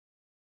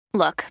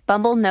Look,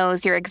 Bumble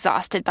knows you're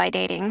exhausted by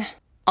dating.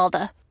 All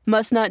the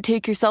must not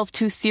take yourself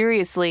too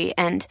seriously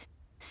and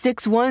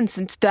 6'1"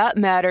 since that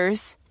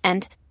matters.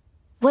 And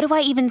what do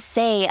I even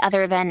say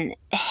other than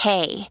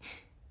hey?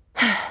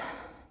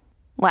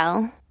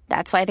 Well,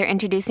 that's why they're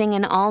introducing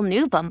an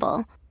all-new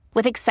Bumble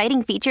with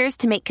exciting features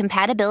to make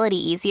compatibility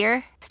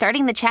easier,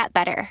 starting the chat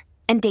better,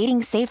 and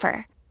dating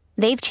safer.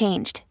 They've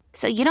changed,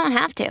 so you don't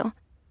have to.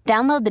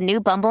 Download the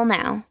new Bumble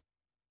now.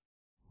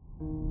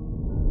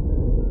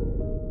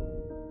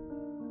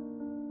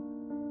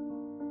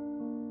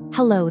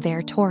 Hello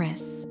there,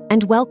 Taurus,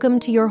 and welcome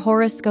to your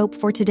horoscope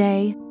for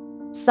today,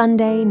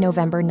 Sunday,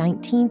 November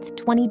 19th,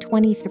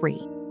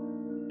 2023.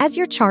 As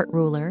your chart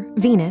ruler,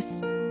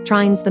 Venus,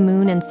 trines the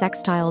moon and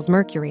sextiles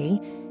Mercury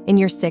in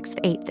your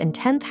 6th, 8th, and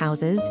 10th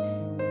houses,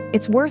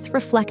 it's worth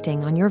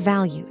reflecting on your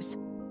values.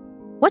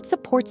 What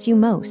supports you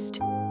most,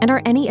 and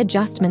are any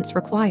adjustments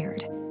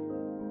required?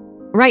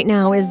 Right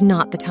now is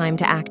not the time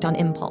to act on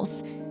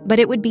impulse, but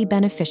it would be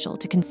beneficial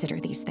to consider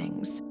these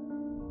things.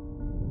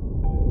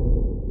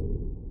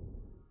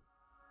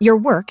 Your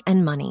work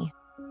and money.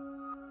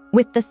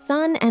 With the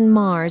Sun and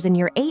Mars in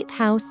your 8th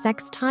house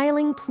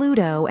sextiling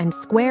Pluto and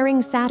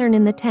squaring Saturn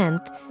in the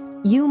 10th,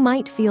 you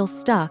might feel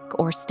stuck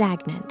or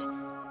stagnant.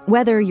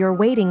 Whether you're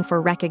waiting for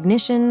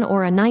recognition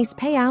or a nice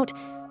payout,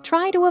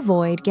 try to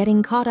avoid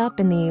getting caught up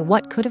in the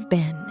what could have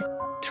been.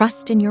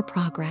 Trust in your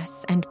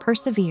progress and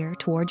persevere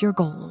toward your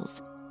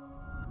goals.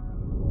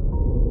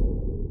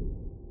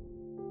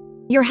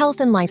 Your health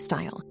and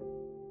lifestyle.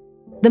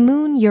 The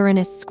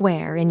Moon-Uranus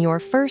square in your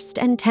 1st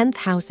and 10th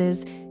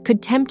houses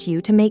could tempt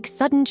you to make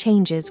sudden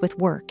changes with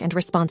work and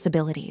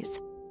responsibilities.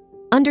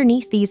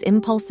 Underneath these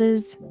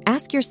impulses,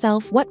 ask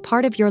yourself what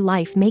part of your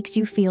life makes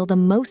you feel the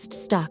most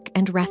stuck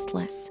and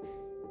restless.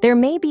 There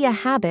may be a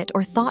habit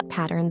or thought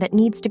pattern that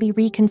needs to be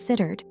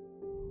reconsidered.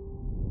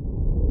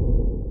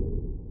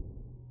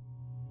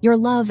 Your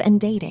love and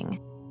dating.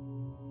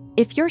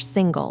 If you're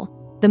single,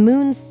 the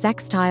moon's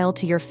sextile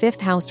to your 5th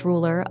house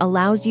ruler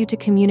allows you to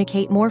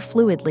communicate more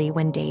fluidly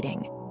when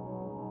dating.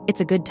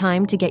 It's a good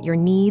time to get your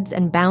needs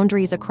and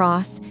boundaries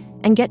across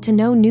and get to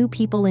know new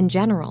people in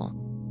general.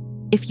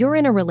 If you're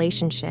in a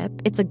relationship,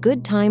 it's a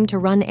good time to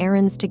run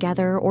errands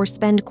together or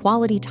spend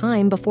quality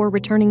time before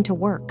returning to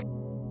work.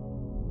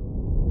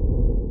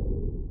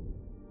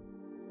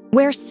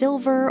 Wear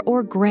silver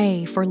or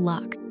gray for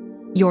luck.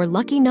 Your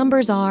lucky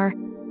numbers are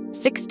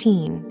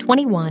 16,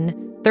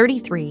 21,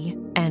 33,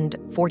 and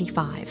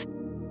 45.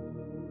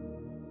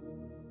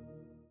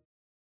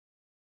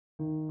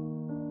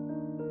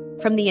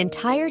 From the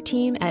entire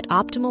team at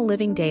Optimal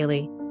Living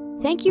Daily,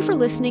 thank you for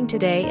listening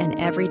today and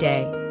every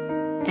day.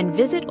 And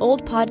visit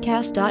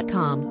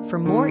oldpodcast.com for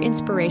more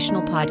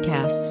inspirational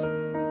podcasts.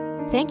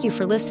 Thank you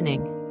for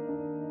listening.